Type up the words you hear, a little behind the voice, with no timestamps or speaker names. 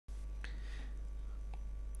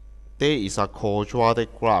There is a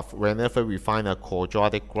quadratic graph. Whenever we find a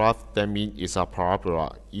quadratic graph, that means it's a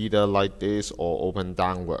parabola, either like this or open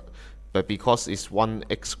downward. But because it's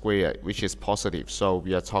 1x squared, which is positive, so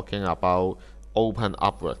we are talking about open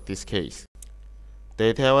upward this case.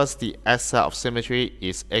 They tell us the x-set of symmetry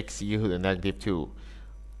is x equal to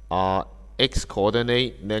 -2. X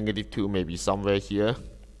coordinate -2 may be somewhere here.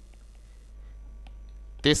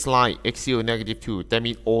 This line x equal to -2, that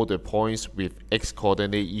means all the points with x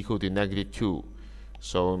coordinate equal to -2.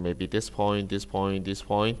 So maybe this point, this point, this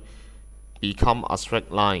point become a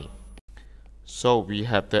straight line. So we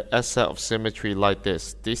have the x-set of symmetry like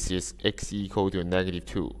this. This is x equal to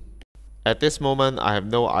 -2. At this moment, I have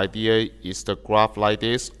no idea is the graph like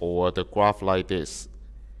this or the graph like this.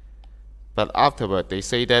 But afterward, they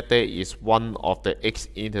say that there is one of the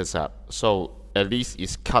x-intercept. So at least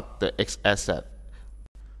it's cut the x-axis.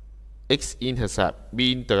 X-intercept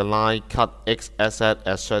means the line cut x-axis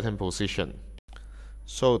at certain position.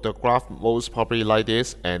 So the graph most probably like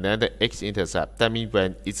this, and then the x-intercept. That means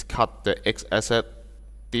when it's cut the x-axis,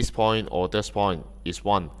 this point or this point is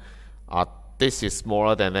 1. This is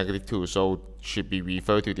smaller than -2, so should be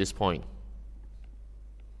referred to this point.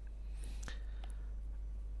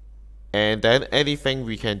 And then anything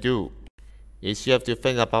we can do is you have to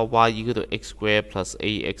think about y equal to x squared plus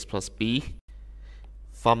ax plus b.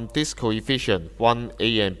 From this coefficient 1,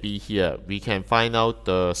 a and b here, we can find out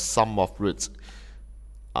the sum of roots.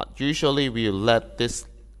 Usually we let this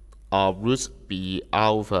roots be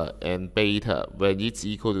alpha and beta when it's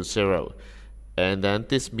equal to 0. And then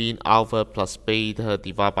this means alpha plus beta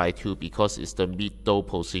divided by 2 because it's the middle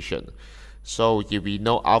position. So if we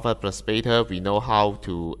know alpha plus beta, we know how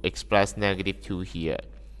to express -2 here.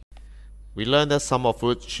 We learned that sum of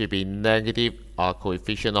roots should be negative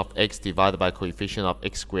coefficient of x divided by coefficient of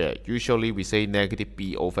x squared. Usually we say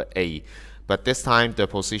 -b over a. But this time the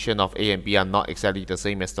position of a and b are not exactly the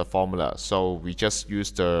same as the formula. So we just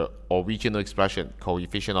use the original expression,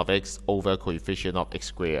 coefficient of x over coefficient of x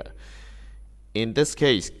squared. In this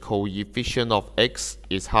case, coefficient of x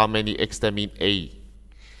is how many x, that means a.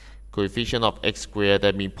 Coefficient of x squared,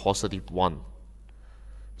 that means +1.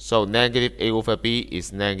 So -a over b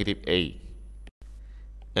is -a.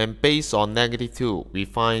 And based on -2, we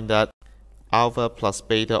find that alpha plus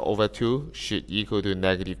beta over 2 should equal to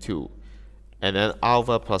 -2. And then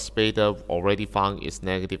alpha plus beta already found is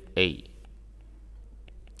 -a.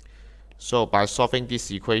 So by solving this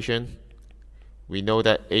equation, we know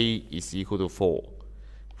that a is equal to 4,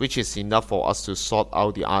 which is enough for us to sort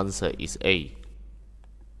out the answer is a.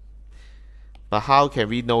 But how can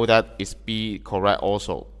we know that is b correct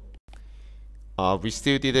also? We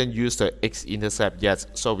still didn't use the x-intercept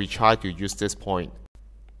yet, so we try to use this point.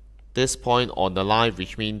 This point on the line,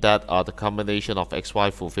 which means that the combination of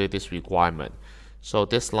xy fulfill this requirement. So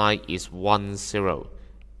this line is 1, 0.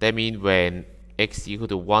 That means when x equal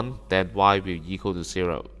to 1, then y will equal to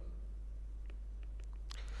 0.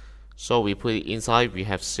 So we put it inside, we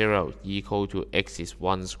have 0 equal to x is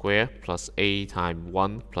 1 squared plus a times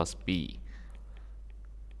 1 plus b.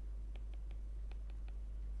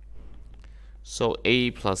 So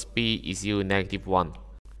a plus b is equal to -1.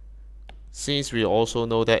 Since we also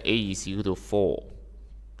know that a is equal to 4,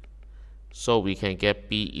 so we can get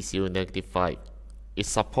b is equal to -5. It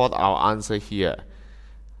supports our answer here.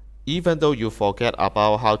 Even though you forget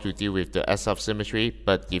about how to deal with the x of symmetry,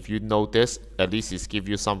 but if you know this, at least it gives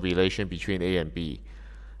you some relation between a and b.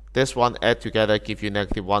 This one add together give you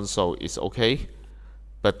 -1, so it's okay.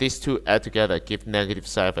 But these two add together give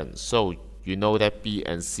 -7, so you know that b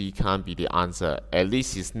and c can't be the answer. At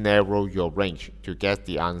least it's narrow your range to get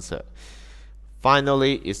the answer.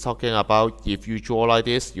 Finally, it's talking about if you draw like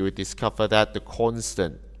this, you will discover that the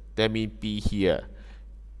constant, that means b here,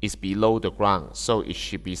 is below the ground, so it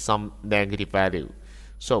should be some negative value.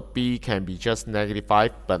 So b can be just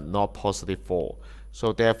 -5 but not +4.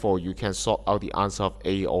 So therefore you can sort out the answer of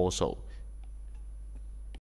a also.